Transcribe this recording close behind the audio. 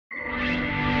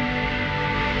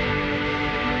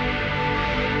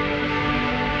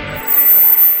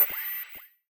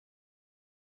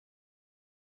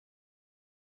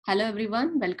Hello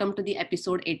everyone, welcome to the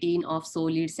episode 18 of Soul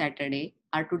Lead Saturday.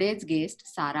 Our today's guest,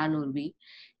 Sara Nurvi.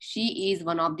 She is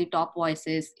one of the top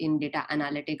voices in data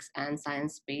analytics and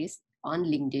science space on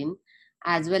LinkedIn,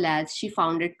 as well as she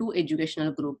founded two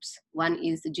educational groups. One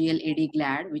is GLAD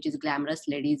GLAD, which is Glamorous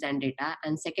Ladies and Data,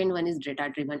 and second one is Data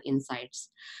Driven Insights.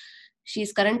 She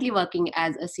is currently working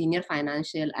as a senior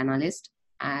financial analyst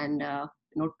and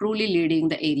truly leading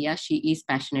the area she is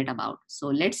passionate about. So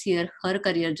let's hear her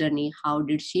career journey. How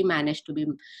did she manage to be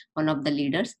one of the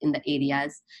leaders in the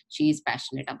areas she is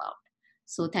passionate about?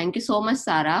 So thank you so much,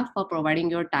 Sara, for providing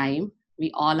your time.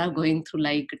 We all are going through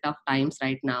like tough times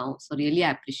right now, so really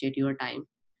appreciate your time.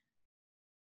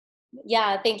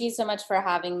 Yeah, thank you so much for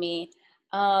having me.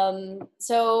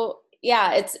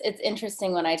 It's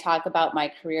interesting when I talk about my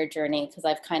career journey because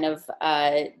I've kind of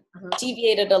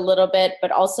deviated a little bit,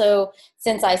 but also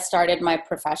since I started my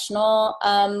professional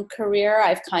career,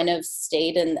 I've kind of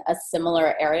stayed in a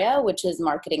similar area, which is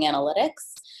marketing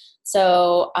analytics.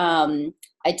 So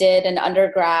I did an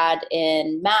undergrad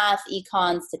in math,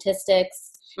 econ,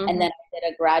 statistics, and then I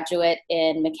did a graduate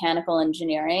in mechanical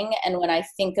engineering. And when I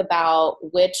think about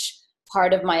which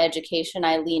part of my education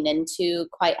I lean into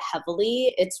quite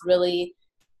heavily, it's really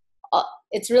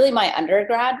my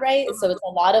undergrad, right? So it's a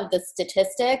lot of the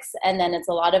statistics, and then it's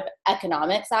a lot of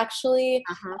economics actually,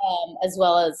 as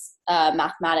well as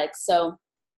mathematics. So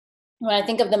when I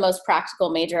think of the most practical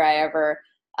major I ever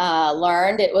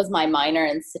learned, it was my minor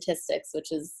in statistics,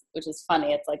 which is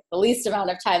funny. It's like the least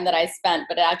amount of time that I spent,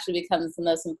 but it actually becomes the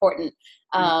most important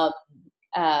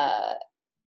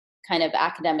kind of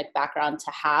academic background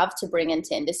to have to bring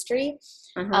into industry.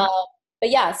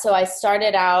 So I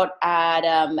started out at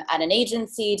an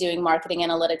agency doing marketing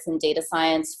analytics and data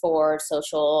science for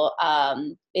social,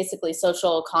 basically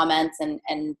social comments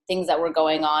and things that were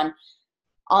going on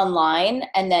online,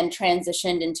 and then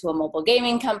transitioned into a mobile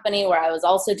gaming company where I was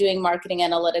also doing marketing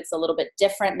analytics, a little bit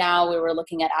different now. We were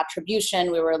looking at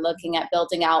attribution. We were looking at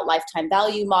building out lifetime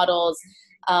value models,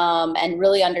 and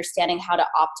really understanding how to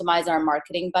optimize our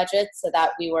marketing budget so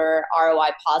that we were ROI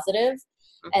positive.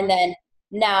 And then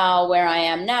now where I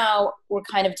am now, we're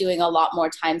kind of doing a lot more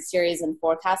time series and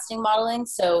forecasting modeling.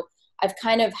 So I've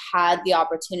kind of had the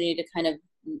opportunity to kind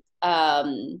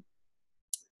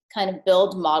of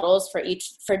build models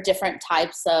for different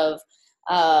types of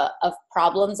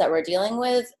problems that we're dealing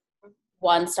with.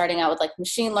 One starting out with like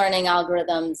machine learning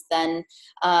algorithms, then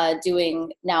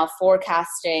doing now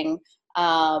forecasting.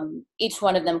 Each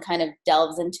one of them kind of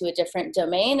delves into a different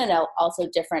domain and also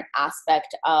different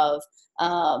aspect of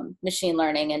machine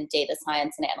learning and data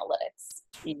science and analytics.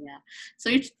 Yeah, so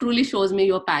it truly shows me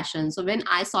your passion. So when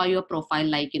I saw your profile,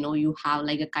 like you have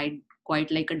like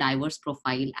quite like a diverse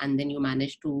profile, and then you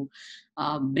managed to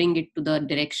bring it to the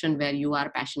direction where you are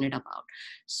passionate about.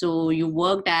 So you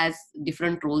worked as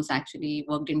different roles, actually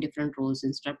worked in different roles: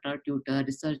 instructor, tutor,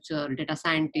 researcher, data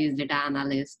scientist, data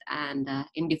analyst, and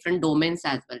in different domains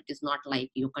as well. It is not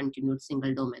like you continued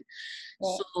single domain.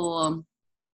 Yeah. So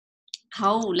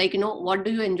how, like, what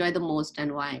do you enjoy the most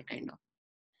and why, kind of?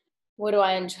 What do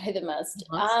I enjoy the most?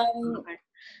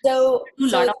 So a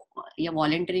lot of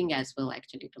volunteering as well,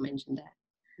 actually, to mention that.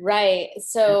 Right.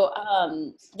 So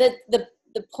the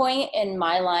point in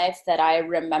my life that I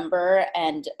remember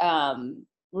and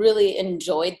really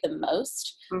enjoyed the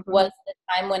most was the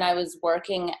time when I was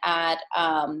working at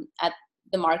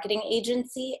the marketing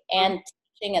agency and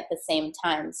teaching at the same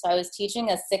time. So I was teaching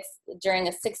during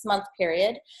a 6-month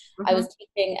period. I was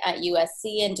teaching at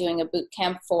USC and doing a boot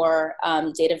camp for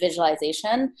data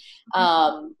visualization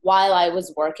while I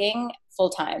was working full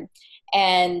time.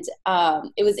 And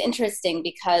it was interesting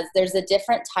because there's a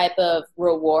different type of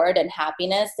reward and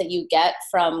happiness that you get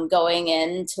from going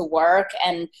into work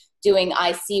and doing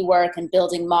IC work and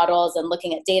building models and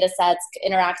looking at data sets,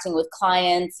 interacting with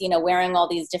clients, wearing all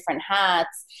these different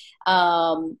hats,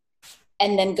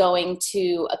 and then going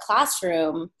to a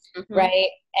classroom,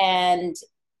 right? And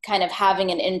kind of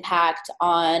having an impact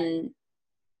on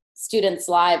students'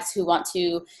 lives who want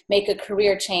to make a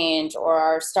career change or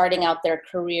are starting out their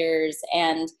careers.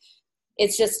 And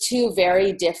it's just two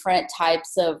very different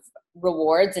types of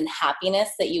rewards and happiness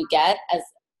that you get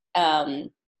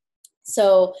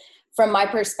so from my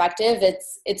perspective,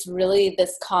 it's really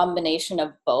this combination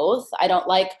of both. I don't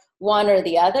like one or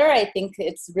the other. I think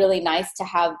it's really nice to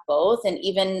have both. And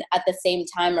even at the same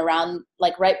time, around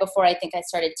like right before I think I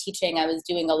started teaching, I was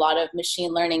doing a lot of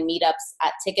machine learning meetups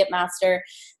at Ticketmaster.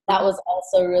 That was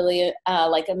also really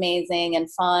like amazing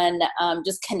and fun,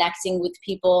 just connecting with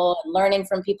people and learning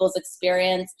from people's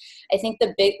experience. I think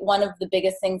one of the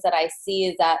biggest things that I see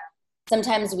is that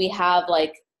sometimes we have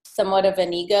like somewhat of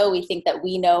an ego. We think that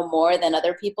we know more than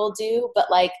other people do.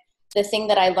 But like the thing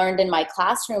that I learned in my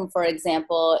classroom, for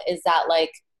example, is that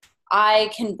like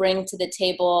I can bring to the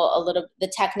table a little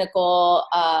the technical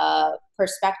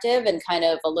perspective and kind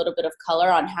of a little bit of color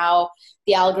on how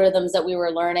the algorithms that we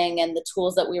were learning and the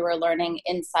tools that we were learning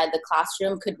inside the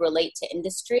classroom could relate to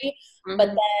industry. Mm-hmm. But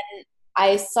then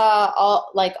I saw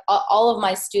all of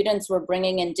my students were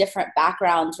bringing in different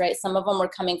backgrounds, right? Some of them were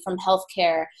coming from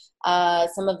healthcare.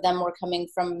 Some of them were coming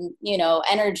from,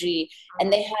 energy,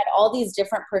 and they had all these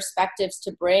different perspectives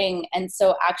to bring. And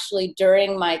so actually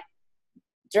during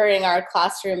our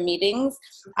classroom meetings,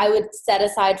 I would set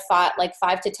aside 5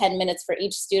 to 10 minutes for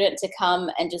each student to come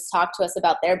and just talk to us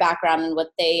about their background and what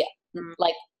they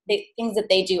things that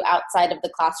they do outside of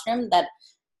the classroom that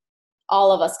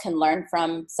all of us can learn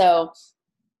from. So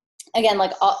again,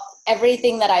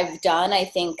 everything that I've done, I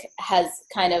think has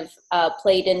kind of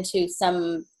played into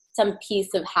some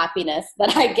piece of happiness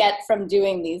that I get from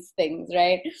doing these things.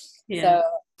 Right. Yeah.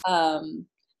 So,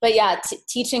 but yeah,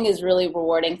 teaching is really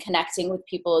rewarding. Connecting with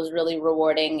people is really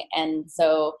rewarding. And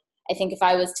so I think if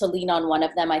I was to lean on one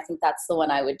of them, I think that's the one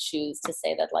I would choose to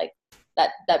say that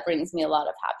that brings me a lot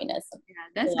of happiness. Yeah,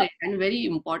 that's great. And very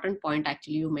important point,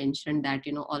 actually, you mentioned that,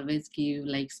 always give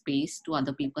space to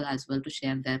other people as well to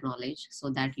share their knowledge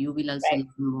so that you will also learn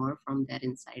more from their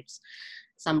insights.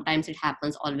 Sometimes it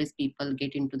happens, always people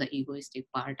get into the egoistic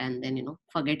part and then,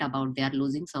 forget about they are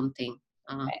losing something.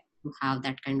 To have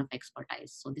that kind of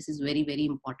expertise. So this is very, very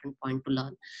important point to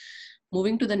learn.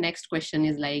 Moving to the next question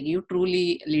is you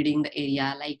truly leading the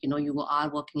area, you are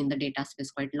working in the data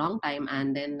space quite long time,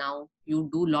 and then now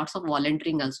you do lots of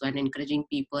volunteering also and encouraging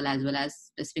people as well as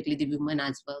specifically the women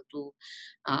as well to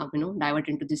divert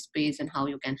into this space and how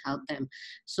you can help them.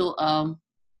 So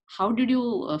how did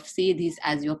you see this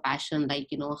as your passion?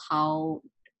 How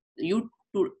you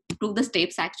took the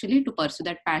steps actually to pursue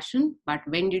that passion, but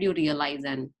when did you realize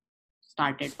and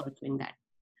started pursuing that?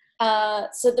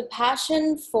 So the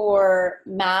passion for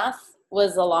math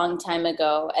was a long time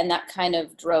ago, and that kind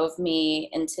of drove me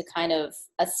into kind of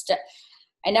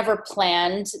I never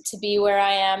planned to be where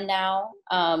I am now.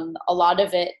 A lot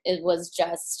of it was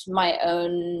just my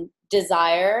own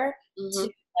desire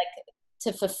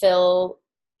to fulfill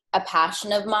a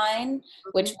passion of mine,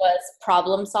 which was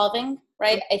problem solving,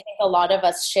 right? I think a lot of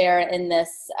us share in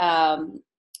this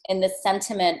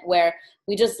sentiment where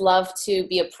we just love to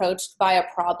be approached by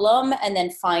a problem and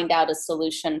then find out a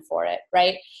solution for it,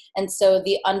 right? And so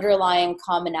the underlying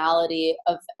commonality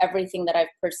of everything that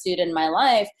I've pursued in my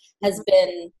life has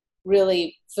been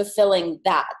really fulfilling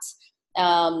that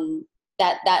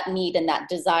need and that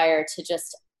desire to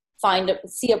just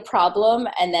see a problem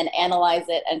and then analyze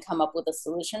it and come up with a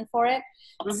solution for it.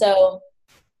 Mm-hmm. So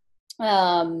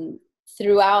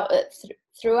throughout,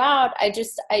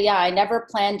 I never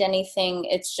planned anything.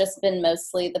 It's just been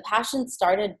mostly the passion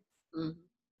started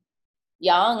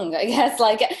young, I guess.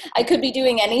 I could be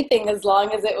doing anything as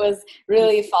long as it was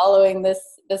really following this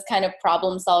kind of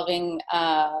problem solving,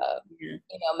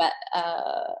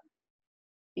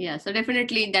 yeah, so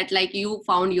definitely that you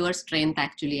found your strength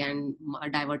actually and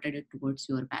diverted it towards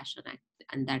your passion,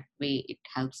 and that way it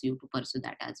helps you to pursue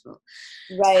that as well.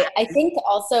 Right. I think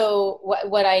also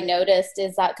what I noticed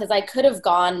is that because I could have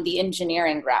gone the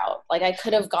engineering route, I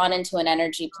could have gone into an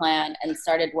energy plant and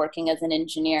started working as an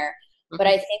engineer. Mm-hmm. But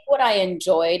I think what I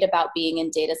enjoyed about being in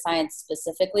data science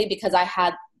specifically, because I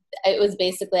had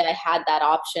that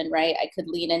option, right? I could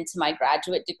lean into my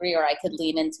graduate degree or I could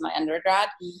lean into my undergrad,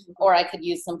 or I could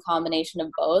use some combination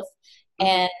of both.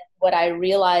 And what I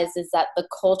realized is that the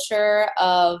culture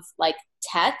of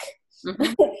tech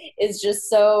is just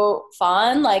so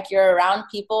fun. You're around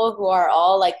people who are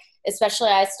all especially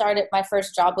my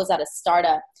first job was at a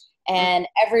startup, and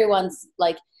everyone's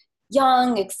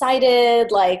young, excited,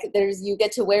 you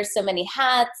get to wear so many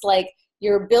hats,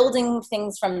 you're building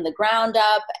things from the ground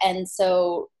up. And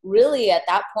so really at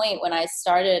that point when I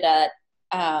started at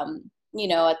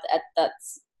that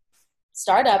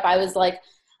startup, I was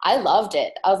I loved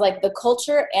it. I was the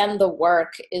culture and the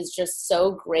work is just so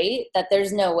great that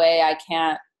there's no way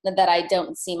that I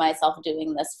don't see myself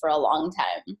doing this for a long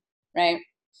time. Right.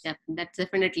 Yeah, that's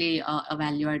definitely a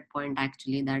value-add point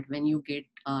actually, that when you get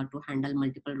to handle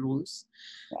multiple roles,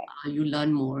 you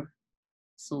learn more.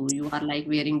 So you are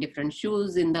wearing different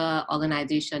shoes in the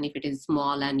organization if it is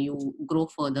small, and you grow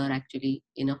further actually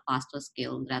in a faster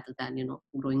scale rather than,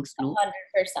 growing slow.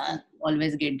 100%.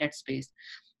 Always get that space.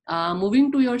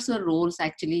 Moving to your roles,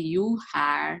 actually, you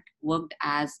had worked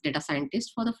as data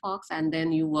scientist for the Fox, and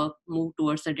then you moved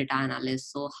towards the data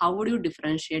analyst. So how would you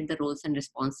differentiate the roles and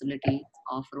responsibilities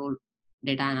of role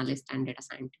data analyst and data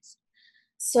scientist?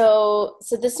 So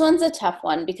this one's a tough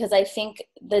one because I think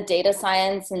the data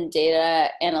science and data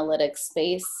analytics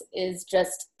space is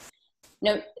just,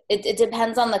 it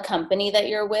depends on the company that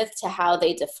you're with to how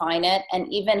they define it, and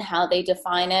even how they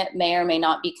define it may or may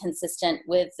not be consistent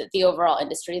with the overall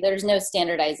industry. There's no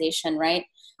standardization, right?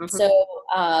 Mm-hmm.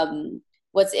 So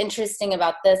what's interesting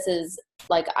about this is,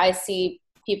 like, I see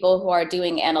people who are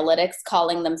doing analytics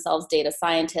calling themselves data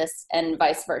scientists and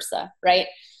vice versa, right?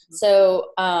 Mm-hmm.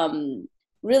 So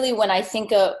really, when I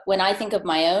think of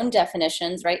my own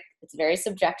definitions, right, it's very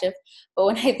subjective, but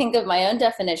when I think of my own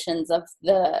definitions of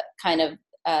the kind of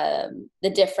the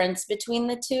difference between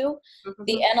the two, mm-hmm.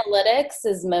 the analytics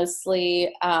is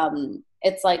mostly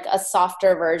it's like a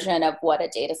softer version of what a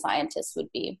data scientist would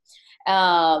be.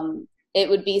 It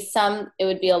would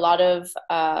be a lot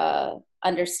of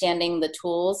understanding the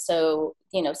tools, so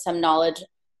some knowledge,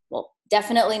 well,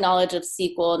 definitely knowledge of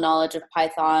SQL, knowledge of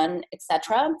Python,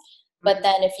 etc. But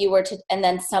then if you were to, and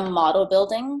then some model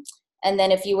building, and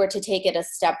then if you were to take it a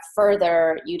step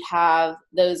further, you'd have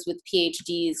those with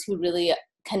PhDs who really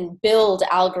can build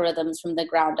algorithms from the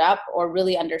ground up, or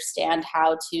really understand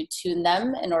how to tune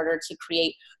them in order to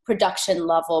create production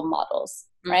level models,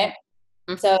 right?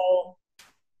 Mm-hmm. So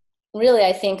really,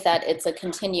 I think that it's a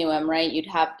continuum, right?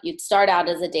 You'd start out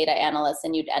as a data analyst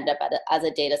and you'd end up as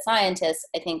a data scientist.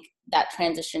 I think that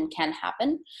transition can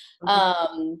happen.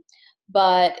 Mm-hmm.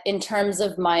 But in terms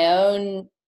of my own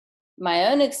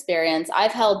experience,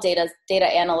 I've held data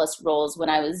analyst roles when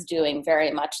I was doing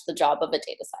very much the job of a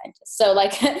data scientist. So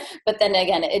but then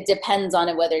again, it depends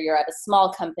on whether you're at a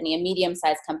small company, a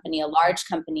medium-sized company, a large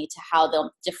company, to how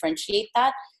they'll differentiate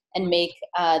that and make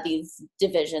these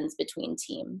divisions between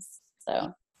teams.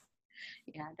 So.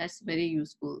 Yeah, that's very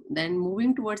useful. Then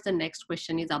moving towards the next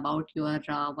question is about your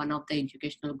one of the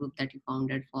educational group that you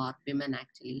founded for women,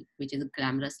 actually, which is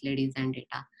Glamorous Ladies and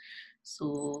Data.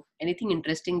 So anything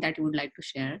interesting that you would like to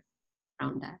share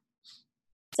around that?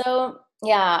 So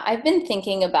yeah, I've been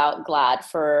thinking about GLAD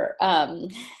for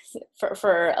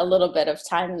a little bit of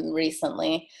time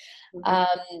recently.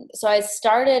 Mm-hmm. So I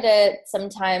started it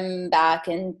sometime back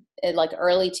in like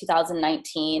early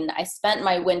 2019. I spent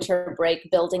my winter break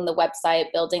building the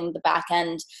website, building the back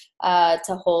end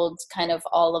to hold kind of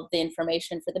all of the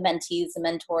information for the mentees, the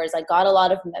mentors. I got a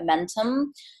lot of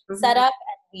momentum mm-hmm. set up.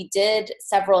 We did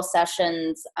several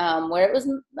sessions where it was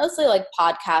mostly like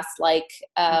podcast-like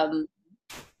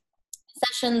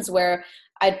sessions where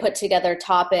I'd put together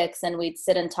topics and we'd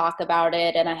sit and talk about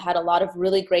it. And I had a lot of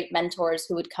really great mentors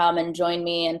who would come and join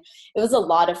me. And it was a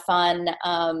lot of fun.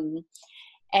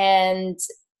 And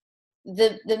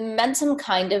the momentum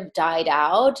kind of died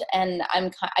out, and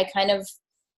I kind of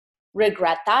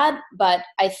regret that, but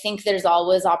I think there's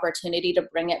always opportunity to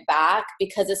bring it back,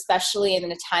 because especially in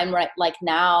a time like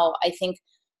now, I think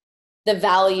the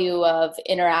value of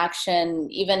interaction,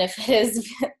 even if it is,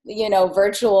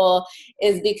 virtual,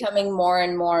 is becoming more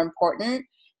and more important.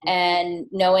 And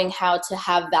knowing how to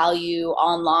have value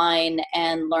online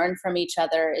and learn from each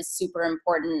other is super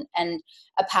important. And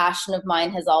a passion of mine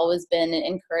has always been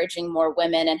encouraging more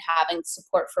women and having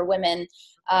support for women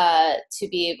to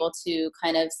be able to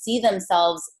kind of see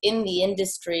themselves in the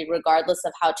industry, regardless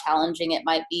of how challenging it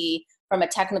might be from a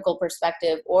technical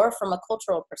perspective or from a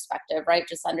cultural perspective, right?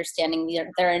 Just understanding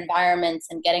their environments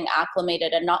and getting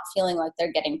acclimated and not feeling like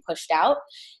they're getting pushed out.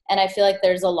 And I feel like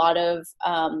there's a lot of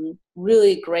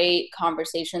really great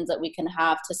conversations that we can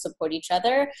have to support each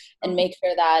other and make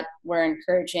sure that we're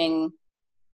encouraging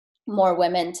more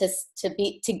women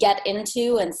to get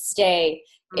into and stay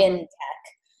in tech.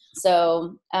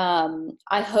 So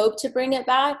I hope to bring it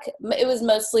back. It was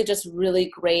mostly just really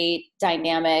great,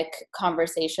 dynamic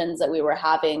conversations that we were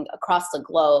having across the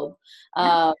globe.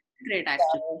 Great, actually.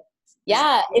 So,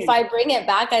 yeah, if I bring it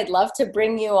back, I'd love to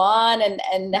bring you on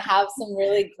and have some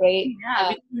really great. Yeah,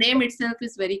 the name itself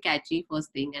is very catchy,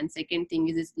 first thing. And second thing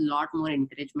is it's a lot more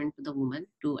encouragement to the woman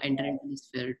to enter into this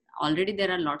field. Already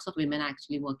there are lots of women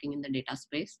actually working in the data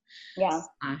space. Yeah.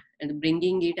 And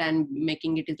bringing it and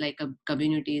making it is like a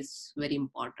community is very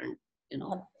important.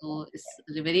 So it's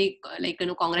very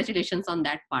congratulations on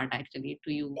that part, actually,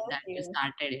 to you. Thank you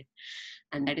started it,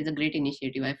 and that is a great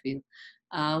initiative, I feel.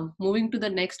 Moving to the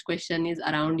next question is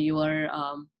around your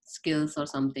skills or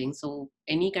something. So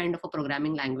any kind of a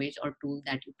programming language or tool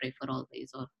that you prefer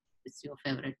always, or it's your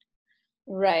favorite?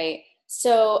 Right.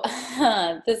 So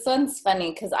this one's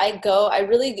funny because I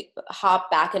really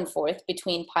hop back and forth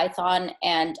between Python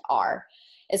and R,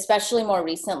 especially more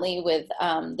recently with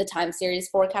the time series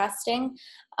forecasting.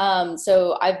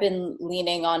 So I've been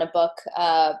leaning on a book,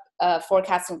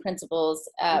 Forecasting Principles,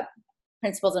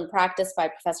 Principles in Practice by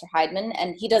Professor Heidman,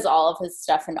 and he does all of his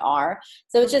stuff in R.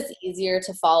 So it's just easier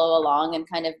to follow along and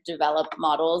kind of develop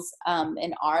models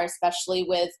in R, especially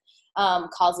with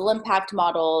causal impact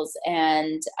models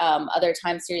and other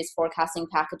time series forecasting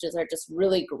packages are just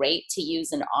really great to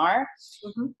use in R.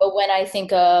 But when I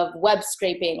think of web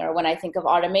scraping or when I think of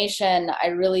automation, I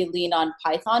really lean on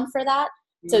Python for that.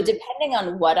 So depending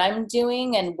on what I'm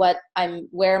doing and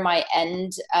where my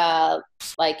end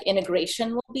like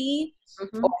integration will be,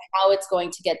 or how it's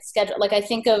going to get scheduled. Like I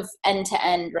think of end to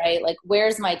end, right? Like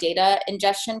where's my data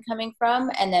ingestion coming from?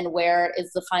 And then where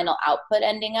is the final output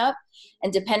ending up?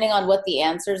 And depending on what the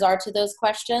answers are to those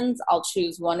questions, I'll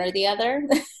choose one or the other.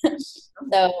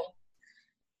 So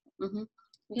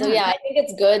yeah, I think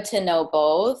it's good to know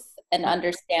both and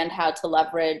understand how to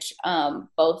leverage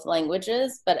both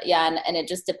languages. But yeah, and it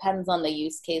just depends on the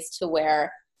use case to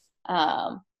where,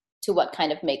 to what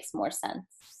kind of makes more sense.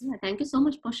 Yeah, thank you so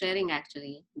much for sharing.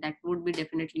 Actually, that would be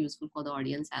definitely useful for the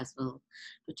audience as well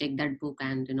to check that book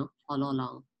and follow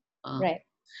along. Right.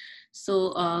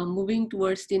 So moving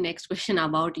towards the next question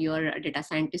about your data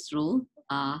scientist role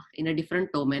in a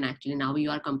different domain. Actually, now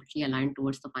you are completely aligned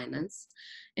towards the finance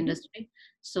industry.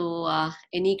 So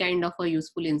any kind of a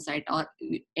useful insight or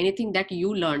anything that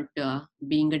you learned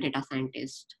being a data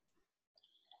scientist?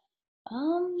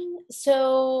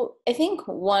 So I think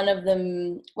one of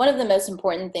the most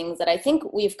important things that I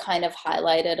think we've kind of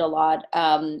highlighted a lot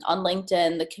on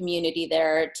LinkedIn, the community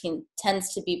there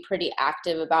tends to be pretty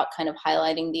active about kind of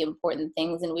highlighting the important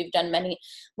things. And we've done many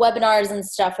webinars and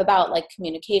stuff about like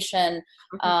communication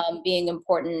being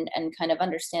important and kind of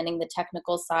understanding the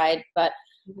technical side. But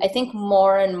I think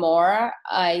more and more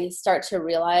I start to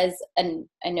realize, and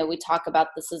I know we talk about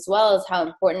this as well, is how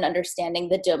important understanding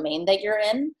the domain that you're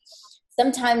in.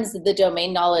 Sometimes the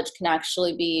domain knowledge can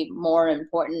actually be more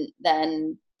important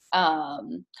than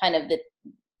kind of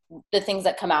the things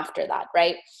that come after that,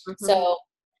 right? So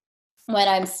when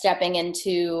I'm stepping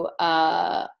into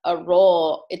a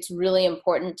role, it's really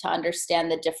important to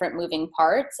understand the different moving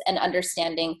parts and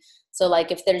understanding. So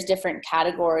like if there's different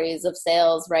categories of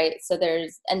sales, right? So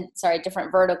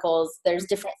different verticals, there's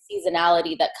different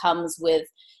seasonality that comes with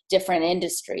different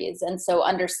industries. And so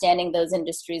understanding those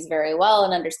industries very well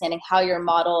and understanding how your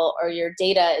model or your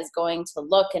data is going to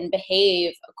look and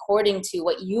behave according to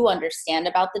what you understand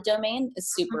about the domain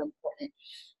is super important.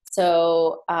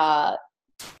 So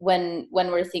when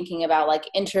we're thinking about like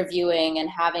interviewing and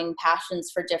having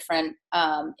passions for different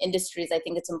industries, I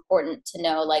think it's important to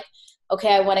know like,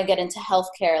 okay, I want to get into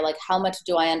healthcare. Like how much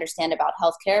do I understand about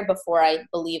healthcare before I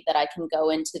believe that I can go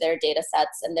into their data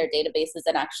sets and their databases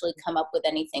and actually come up with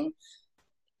anything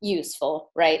useful,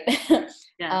 right?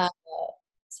 Yeah.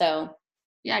 So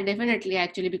yeah, definitely.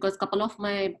 Actually, because a couple of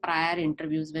my prior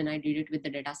interviews when I did it with the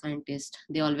data scientist,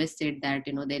 they always said that,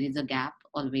 there is a gap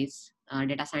always.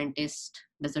 Data scientist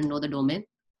doesn't know the domain.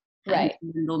 Right.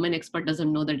 And the domain expert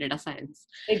doesn't know the data science.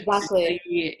 Exactly.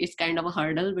 It's kind of a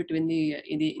hurdle between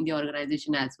in the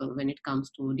organization as well when it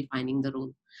comes to defining the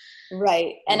role.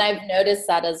 Right. And I've noticed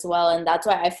that as well. And that's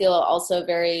why I feel also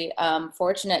very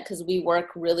fortunate because we work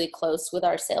really close with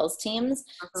our sales teams.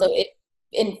 So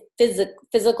in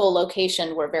physical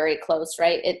location, we're very close,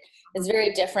 right? It is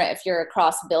very different if you're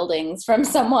across buildings from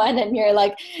someone and you're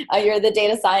like, you're the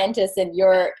data scientist and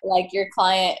you're like your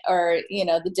client or,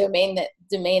 the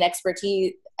domain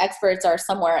experts are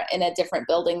somewhere in a different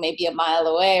building, maybe a mile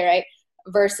away, right?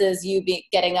 Versus you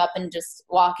getting up and just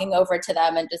walking over to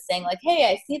them and just saying like, hey,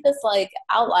 I see this like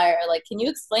outlier, like, can you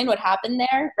explain what happened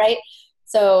there? Right.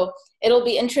 So it'll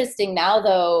be interesting now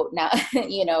though,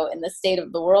 in the state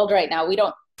of the world right now,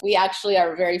 we actually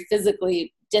are very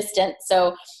physically distant.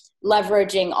 So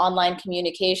leveraging online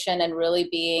communication and really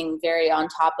being very on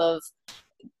top of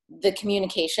the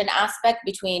communication aspect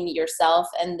between yourself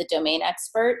and the domain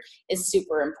expert is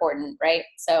super important, right?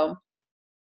 So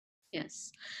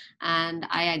yes, and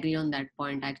I agree on that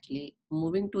point. Actually,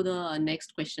 moving to the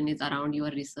next question is around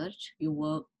your research. You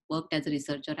worked as a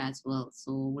researcher as well,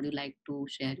 so would you like to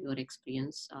share your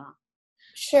experience?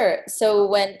 Sure. So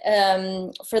when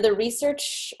for the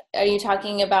research, are you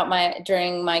talking about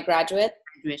during my graduation?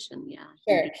 Yeah.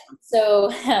 Sure. So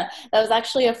that was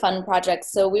actually a fun project.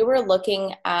 So we were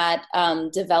looking at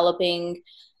developing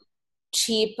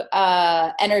cheap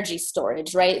energy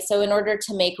storage, right? So in order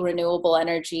to make renewable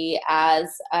energy as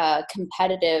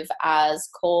competitive as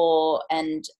coal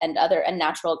and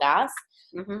natural gas,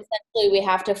 essentially we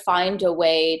have to find a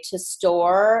way to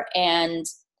store and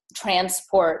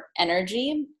transport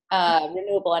energy,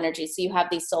 renewable energy. So you have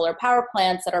these solar power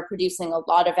plants that are producing a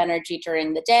lot of energy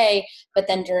during the day, but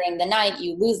then during the night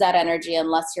you lose that energy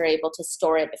unless you're able to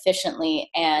store it efficiently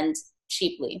and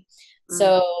cheaply.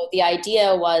 So the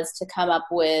idea was to come up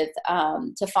with,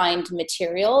 to find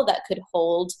material that could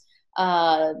hold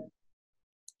kind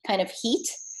of heat.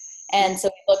 And so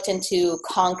we looked into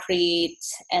concrete,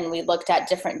 and we looked at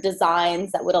different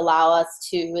designs that would allow us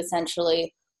to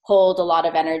essentially hold a lot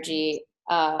of energy,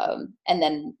 and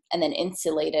then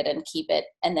insulate it and keep it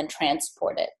and then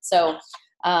transport it. So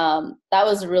that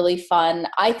was really fun.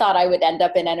 I thought I would end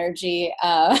up in energy,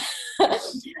 and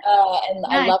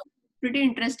I love. Pretty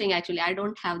interesting, actually. I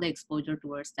don't have the exposure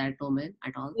towards that domain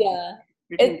at all. Yeah,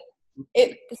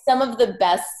 it some of the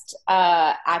best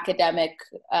academic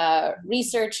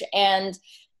research and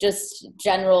just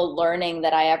general learning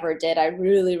that I ever did. I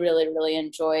really, really, really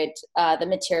enjoyed the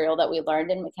material that we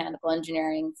learned in mechanical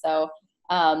engineering. So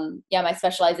my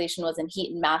specialization was in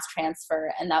heat and mass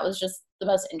transfer, and that was just the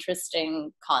most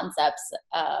interesting concepts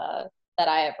that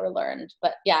I ever learned.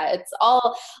 But yeah,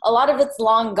 a lot of it's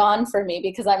long gone for me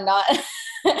because I'm not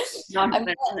I'm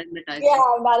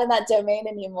not in that domain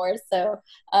anymore. So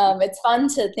it's fun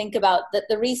to think about that.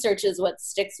 The research is what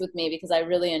sticks with me because I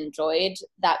really enjoyed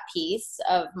that piece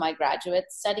of my graduate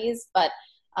studies. But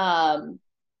and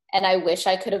I wish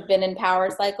I could have been in power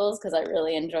cycles because I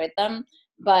really enjoyed them.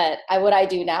 But what I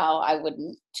do now, I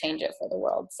wouldn't change it for the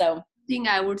world. So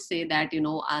I would say that,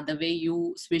 the way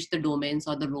you switch the domains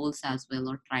or the roles as well,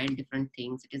 or tried different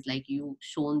things, it is like you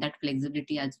shown that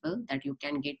flexibility as well, that you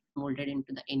can get molded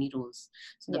into any roles.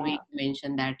 So the way you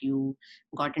mentioned that you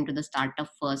got into the startup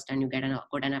first and you got an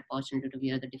opportunity to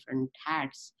wear the different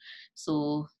hats.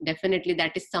 So definitely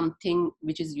that is something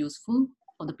which is useful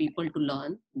for the people to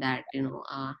learn, that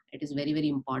it is very, very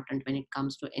important when it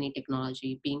comes to any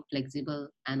technology. Being flexible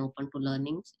and open to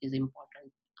learnings is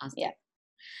important aspect.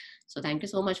 So thank you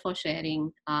so much for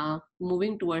sharing.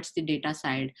 Moving towards the data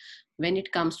side, when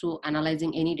it comes to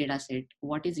analyzing any data set,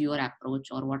 what is your approach,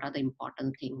 or what are the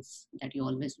important things that you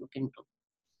always look into?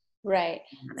 Right.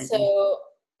 So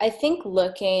I think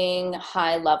looking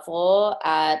high level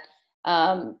at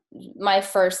my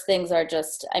first things are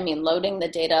just, loading the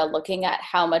data, looking at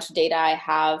how much data I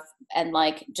have, and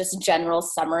like just general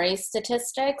summary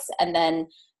statistics, and then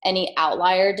any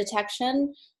outlier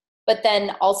detection. But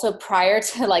then also prior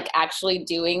to like actually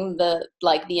doing the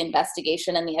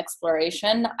investigation and the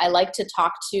exploration, I like to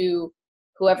talk to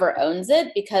whoever owns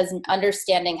it, because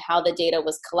understanding how the data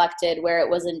was collected, where it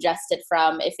was ingested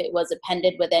from, if it was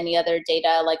appended with any other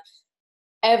data, like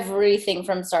everything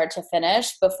from start to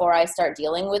finish before I start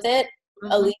dealing with it,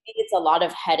 alleviates a lot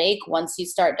of headache once you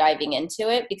start diving into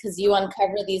it, because you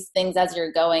uncover these things as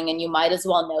you're going, and you might as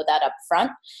well know that up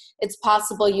front. It's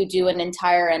possible you do an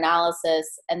entire analysis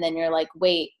and then you're like,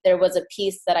 wait, there was a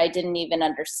piece that I didn't even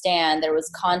understand. There was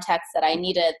context that I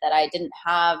needed that I didn't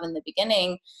have in the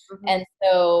beginning. And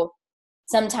so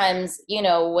sometimes,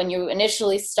 when you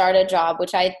initially start a job,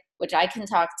 which I can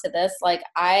talk to this, like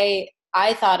I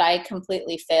thought I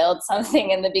completely failed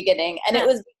something in the beginning, and it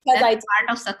was because that's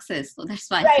part of success. So that's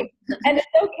why. Right. And it's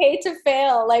okay to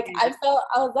fail. Like I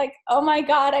was like, oh my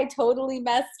God, I totally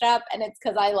messed up. And it's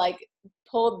because I like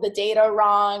pulled the data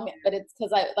wrong, but it's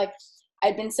because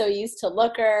I'd been so used to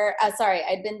Looker.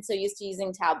 I'd been so used to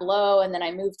using Tableau, and then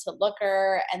I moved to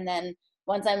Looker. And then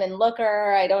once I'm in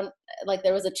Looker,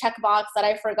 there was a checkbox that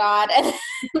I forgot. And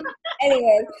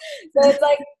anyways, so it's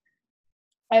like,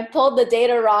 I pulled the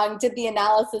data wrong, did the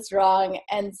analysis wrong.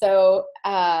 And so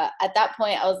at that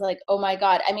point I was like, oh my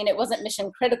God. It wasn't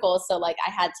mission critical, so like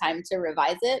I had time to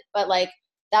revise it, but like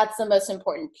that's the most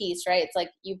important piece, right? It's like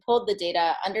you pulled the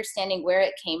data, understanding where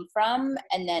it came from,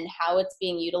 and then how it's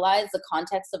being utilized, the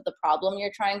context of the problem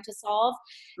you're trying to solve,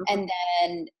 and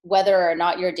then whether or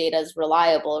not your data is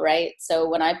reliable, right? So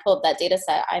when I pulled that data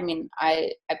set,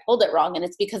 I pulled it wrong, and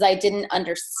it's because I didn't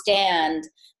understand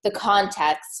the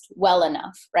context well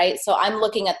enough, right? So I'm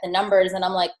looking at the numbers and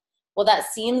I'm like, well, that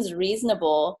seems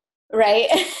reasonable, right?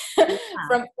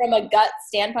 from a gut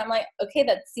standpoint, I'm like, okay,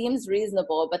 that seems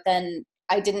reasonable, but then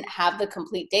I didn't have the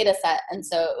complete data set, and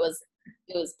so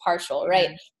it was partial, right?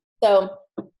 So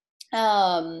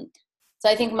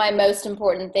I think my most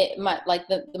important thing,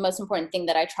 the most important thing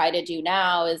that I try to do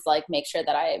now is like make sure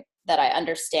that I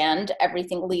understand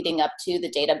everything leading up to the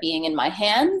data being in my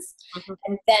hands,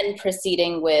 and then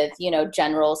proceeding with,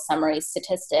 general summary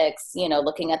statistics,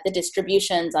 looking at the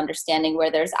distributions, understanding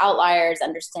where there's outliers,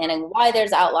 understanding why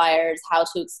there's outliers, how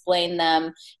to explain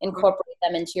them, incorporate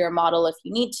them into your model if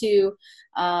you need to.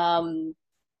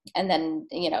 And then,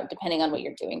 depending on what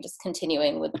you're doing, just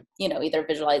continuing with, either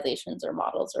visualizations or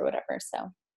models or whatever.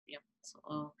 So.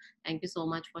 So thank you so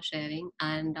much for sharing.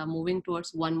 And moving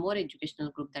towards one more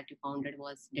educational group that you founded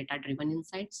was Data Driven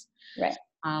Insights. Right.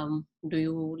 Do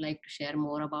you like to share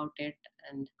more about it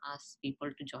and ask people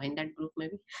to join that group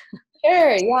maybe?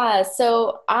 Sure, yeah.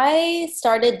 So I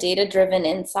started Data Driven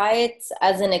Insights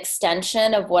as an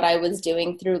extension of what I was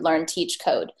doing through Learn Teach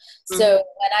Code. So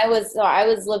when I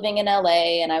was living in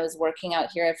LA and I was working out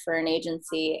here for an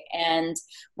agency, and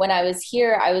when I was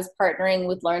here, I was partnering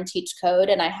with Learn Teach Code,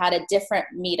 and I had a different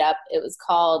meetup. It was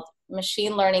called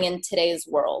Machine Learning in Today's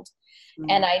World.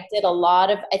 And I did a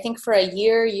lot of, I think for a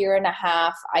year and a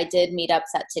half, I did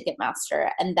meetups at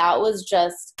Ticketmaster, and that was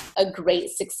just a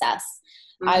great success.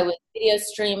 I was video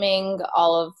streaming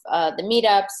all of the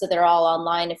meetups, so they're all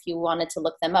online if you wanted to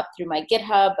look them up through my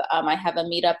GitHub. I have a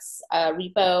meetups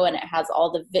repo, and it has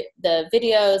all the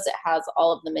videos. It has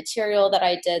all of the material that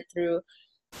I did through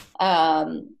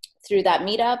that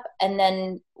meetup. And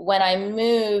then when I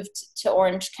moved to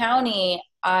Orange County,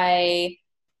 I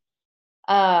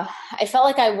felt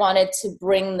like I wanted to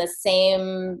bring the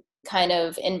same kind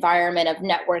of environment of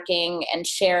networking and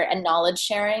share and knowledge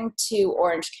sharing to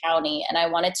Orange County. And I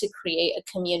wanted to create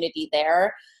a community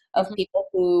there of people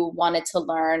who wanted to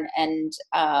learn and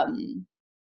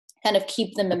kind of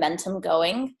keep the momentum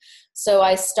going. So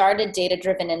I started Data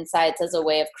Driven Insights as a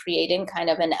way of creating kind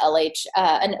of an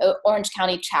Orange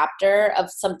County chapter of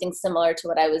something similar to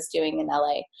what I was doing in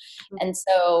LA. And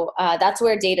so that's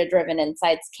where Data Driven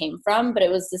Insights came from, but it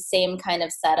was the same kind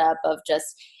of setup of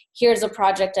just, here's a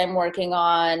project I'm working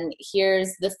on,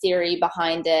 here's the theory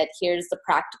behind it, here's the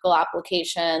practical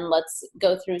application, let's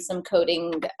go through some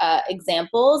coding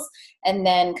examples, and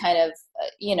then kind of,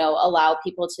 allow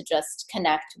people to just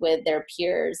connect with their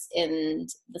peers in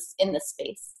the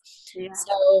space. Yeah.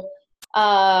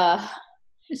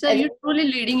 So you're truly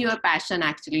leading your passion.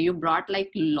 Actually, you brought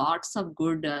like lots of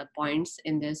good points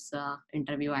in this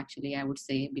interview, actually, I would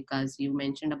say, because you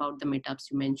mentioned about the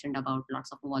meetups, you mentioned about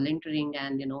lots of volunteering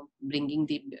and building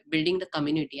the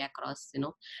community across,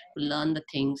 to learn the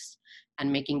things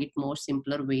and making it more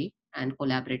simpler way and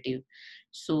collaborative.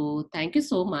 So thank you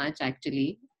so much,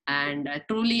 actually. And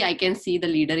truly I can see the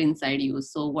leader inside you.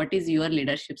 So what is your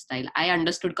leadership style? I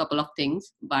understood a couple of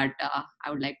things, but I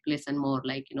would like to listen more,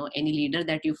 like any leader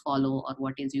that you follow, or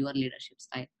what is your leadership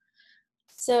style?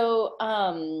 So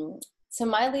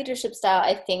my leadership style,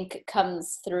 I think,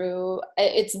 comes through,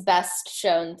 it's best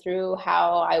shown through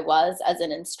how I was as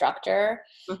an instructor.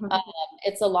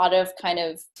 It's a lot of kind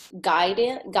of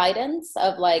guidance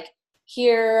of like,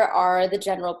 here are the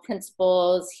general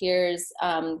principles, here's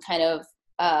kind of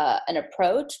an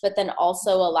approach, but then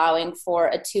also allowing for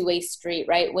a two-way street,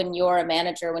 right? When you're a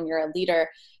manager, when you're a leader,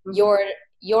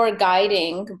 you're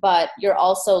guiding, but you're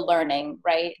also learning,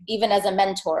 right? Even as a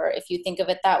mentor, if you think of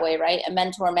it that way, right? A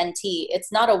mentor-mentee,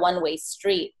 it's not a one-way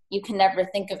street. You can never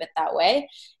think of it that way.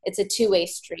 It's a two-way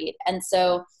street. And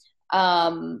so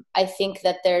I think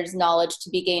that there's knowledge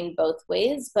to be gained both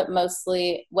ways, but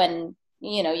mostly when,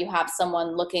 you have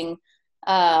someone looking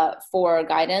for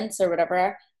guidance or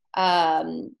whatever,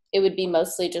 it would be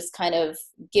mostly just kind of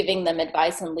giving them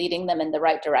advice and leading them in the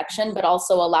right direction, but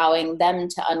also allowing them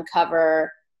to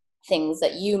uncover things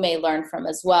that you may learn from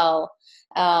as well.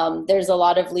 There's a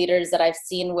lot of leaders that I've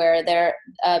seen where they're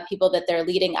people that they're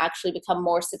leading actually become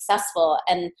more successful,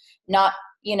 and not,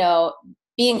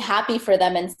 being happy for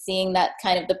them and seeing that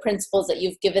kind of the principles that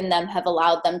you've given them have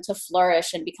allowed them to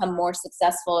flourish and become more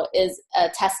successful is a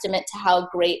testament to how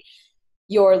great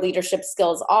your leadership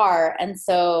skills are. And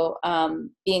so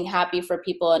being happy for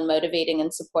people and motivating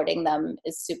and supporting them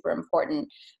is super important.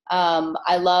 I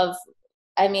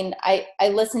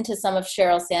listen to some of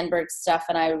Sheryl Sandberg's stuff,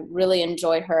 and I really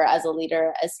enjoy her as a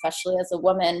leader, especially as a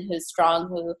woman who's strong,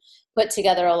 who put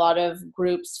together a lot of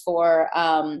groups for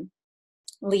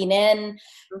Lean In.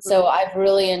 So I've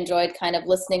really enjoyed kind of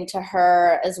listening to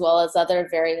her, as well as other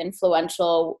very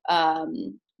influential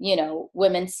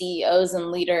women CEOs and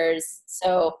leaders.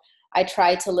 So I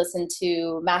try to listen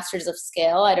to Masters of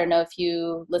Scale. I don't know if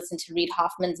you listen to Reid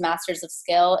Hoffman's Masters of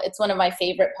Scale. It's one of my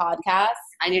favorite podcasts.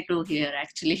 I need to hear,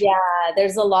 actually. Yeah,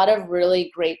 there's a lot of really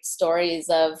great stories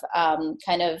of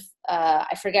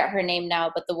I forget her name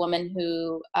now, but the woman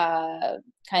who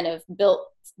kind of built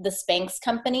the Spanx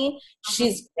company.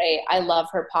 She's great. I love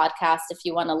her podcast. If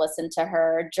you want to listen to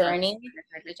her journey,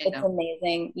 it's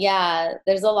amazing. Yeah,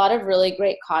 there's a lot of really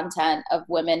great content of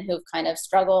women who've kind of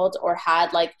struggled or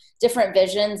had like different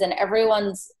visions, and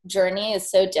everyone's journey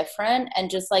is so different. And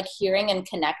just like hearing and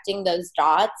connecting those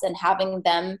dots and having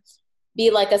them be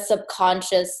like a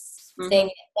subconscious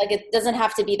thing. Like, it doesn't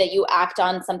have to be that you act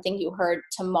on something you heard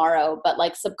tomorrow, but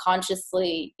like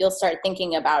subconsciously you'll start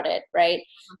thinking about it, right?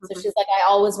 So she's like, I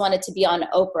always wanted to be on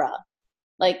Oprah.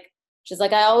 Like, She's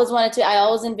like, I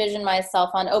always envisioned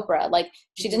myself on Oprah. Like,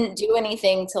 she didn't do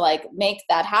anything to like make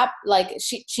that happen. Like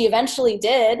she eventually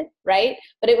did, right?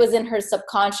 But it was in her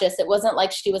subconscious. It wasn't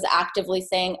like she was actively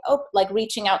saying, oh, like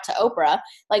reaching out to Oprah.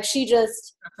 Like she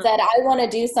just said, I want to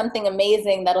do something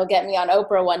amazing that'll get me on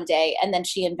Oprah one day. And then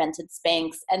she invented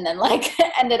Spanx and then like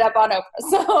ended up on Oprah.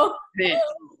 So Great.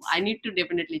 I need to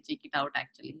definitely check it out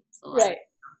actually. So right.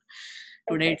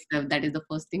 Today itself, that is the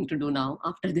first thing to do now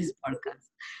after this podcast.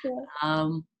 Yeah.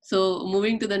 So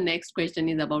moving to the next question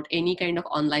is about any kind of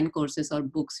online courses or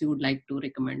books you would like to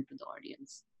recommend to the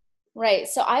audience. Right.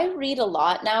 So I read a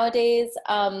lot nowadays,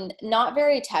 not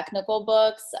very technical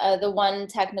books. The one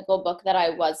technical book that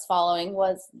I was following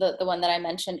was the one that I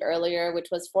mentioned earlier, which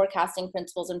was Forecasting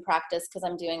Principles in Practice, because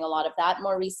I'm doing a lot of that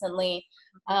more recently.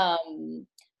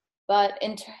 But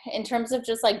in terms of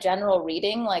just like general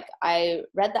reading, like I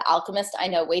read The Alchemist. I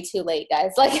know, way too late,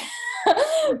 guys. Like,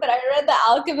 but I read The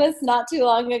Alchemist not too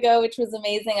long ago, which was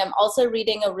amazing. I'm also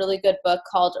reading a really good book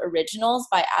called Originals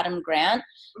by Adam Grant,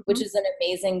 which is an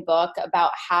amazing book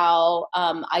about how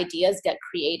ideas get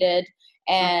created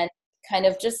and kind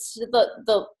of just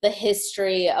the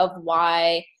history of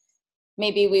why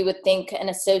maybe we would think and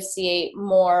associate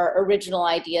more original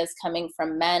ideas coming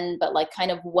from men, but like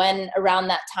kind of when around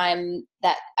that time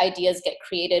that ideas get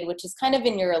created, which is kind of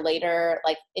in your later,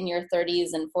 like in your 30s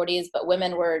and 40s, but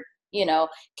women were, you know,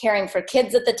 caring for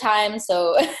kids at the time.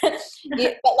 So,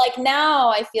 but like now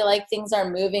I feel like things are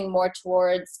moving more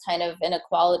towards kind of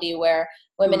inequality where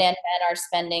women and men are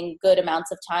spending good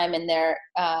amounts of time in their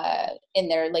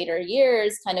later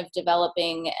years kind of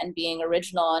developing and being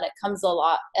original. And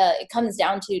it comes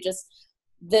down to just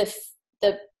the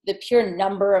pure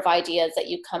number of ideas that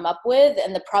you come up with,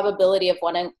 and the probability of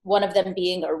one of them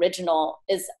being original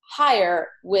is higher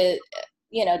with,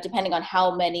 you know, depending on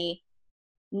how many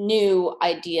new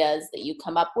ideas that you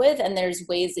come up with. And there's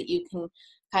ways that you can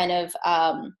kind of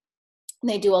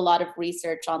they do a lot of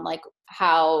research on like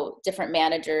how different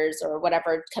managers or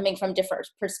whatever coming from different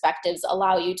perspectives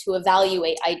allow you to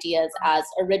evaluate ideas as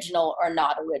original or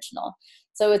not original.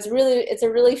 So it's a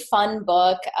really fun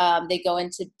book. They go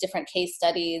into different case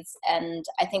studies, and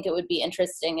I think it would be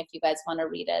interesting if you guys want to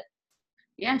read it.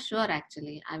 Yeah, sure.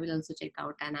 Actually, I will also check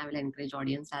out, and I will encourage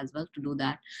audience as well to do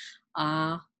that.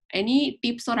 Any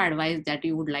tips or advice that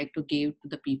you would like to give to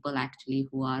the people actually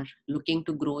who are looking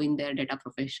to grow in their data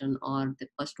profession, or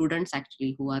the students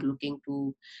actually who are looking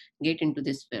to get into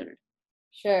this field?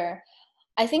 Sure.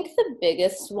 I think the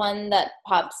biggest one that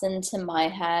pops into my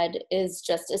head is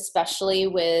just, especially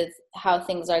with how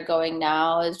things are going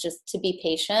now, is just to be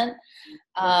patient.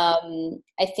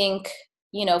 I think,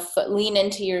 you know, lean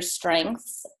into your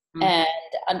strengths and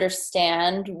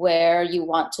understand where you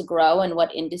want to grow and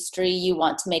what industry you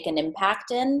want to make an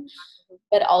impact in,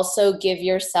 but also give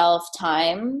yourself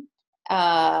time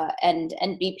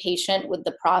and be patient with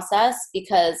the process,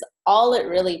 because all it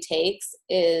really takes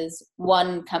is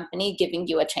one company giving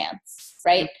you a chance,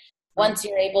 right? Once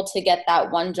you're able to get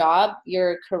that one job,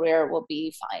 your career will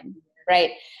be fine,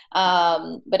 right?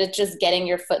 But it's just getting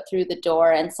your foot through the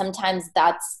door. And sometimes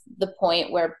that's the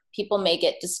point where people may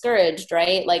get discouraged,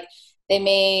 right? Like they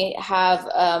may have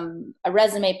a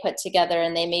resume put together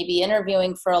and they may be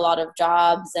interviewing for a lot of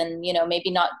jobs and, you know,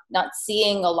 maybe not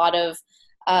seeing a lot of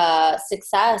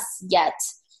success yet.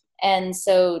 And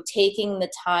so taking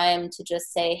the time to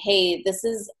just say, hey, this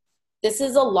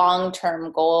is a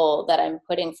long-term goal that I'm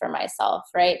putting for myself,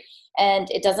 right? And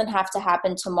it doesn't have to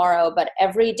happen tomorrow, but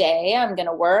every day I'm going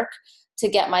to work to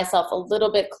get myself a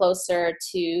little bit closer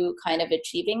to kind of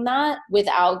achieving that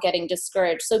without getting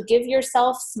discouraged. So give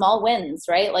yourself small wins,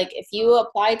 right? Like if you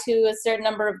apply to a certain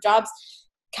number of jobs,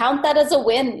 count that as a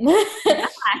win. Yeah,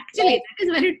 actually, that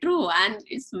is very true. And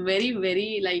it's very,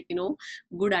 very like, you know,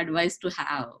 good advice to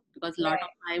have, because a lot of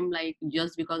time, like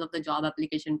just because of the job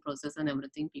application process and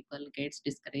everything, people gets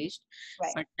discouraged.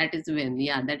 Right. But that is when,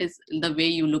 yeah, that is the way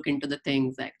you look into the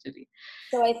things actually.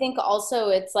 So I think also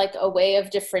it's like a way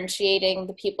of differentiating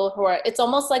the people who are, it's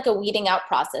almost like a weeding out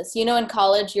process. You know, in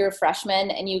college, you're a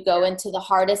freshman and you go into the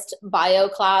hardest bio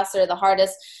class or the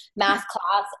hardest math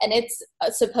class, and it's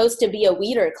supposed to be a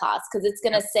weeder class because it's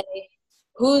going to say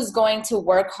who's going to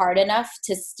work hard enough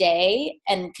to stay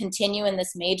and continue in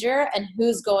this major and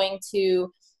who's going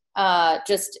to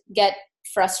just get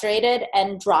frustrated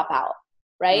and drop out,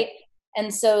 right?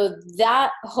 And so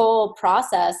that whole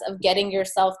process of getting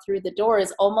yourself through the door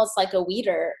is almost like a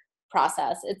weeder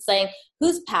process. It's saying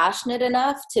who's passionate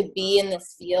enough to be in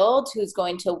this field, who's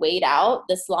going to wait out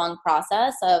this long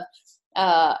process of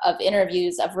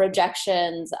interviews, of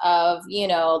rejections, of, you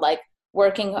know, like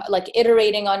working, like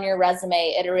iterating on your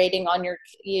resume, iterating on your,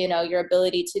 your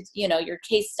ability to, your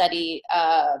case study,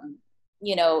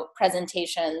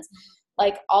 presentations,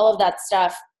 like all of that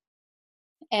stuff.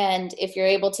 And if you're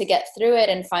able to get through it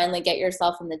and finally get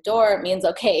yourself in the door, it means,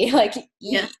 okay, like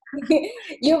yeah.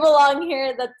 you belong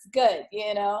here. That's good,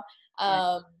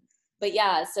 But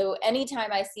yeah, so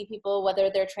anytime I see people,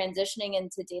 whether they're transitioning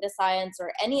into data science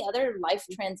or any other life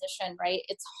transition, right,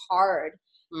 it's hard.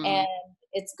 And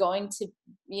it's going to,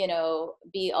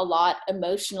 be a lot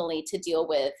emotionally to deal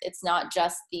with. It's not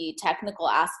just the technical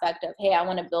aspect of, hey, I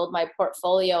want to build my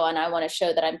portfolio and I want to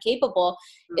show that I'm capable.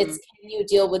 It's, can you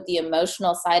deal with the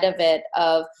emotional side of it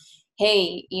of,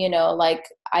 hey, like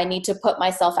I need to put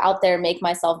myself out there, make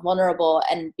myself vulnerable,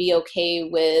 and be okay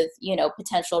with,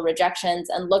 potential rejections,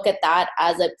 and look at that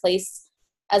as a place,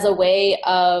 as a way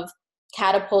of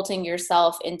catapulting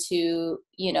yourself into,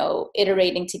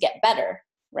 iterating to get better,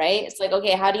 right? It's like,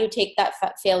 okay, how do you take that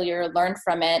failure, learn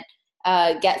from it,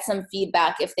 get some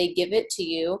feedback if they give it to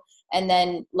you, and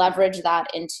then leverage that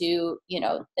into,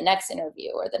 the next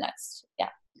interview or the next, yeah.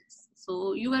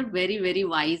 So you are very, very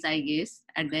wise, I guess,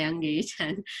 at the young age.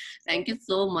 And thank you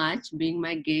so much being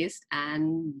my guest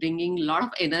and bringing a lot of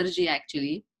energy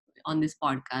actually on this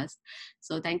podcast.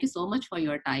 So thank you so much for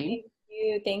your time.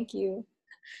 Thank you.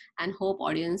 And hope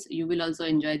audience, you will also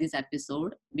enjoy this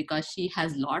episode because she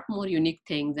has a lot more unique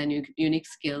things and unique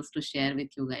skills to share with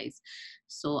you guys.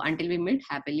 So until we meet,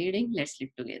 happy leading. Let's live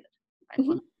together.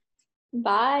 Bye.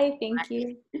 Bye. Thank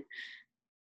you.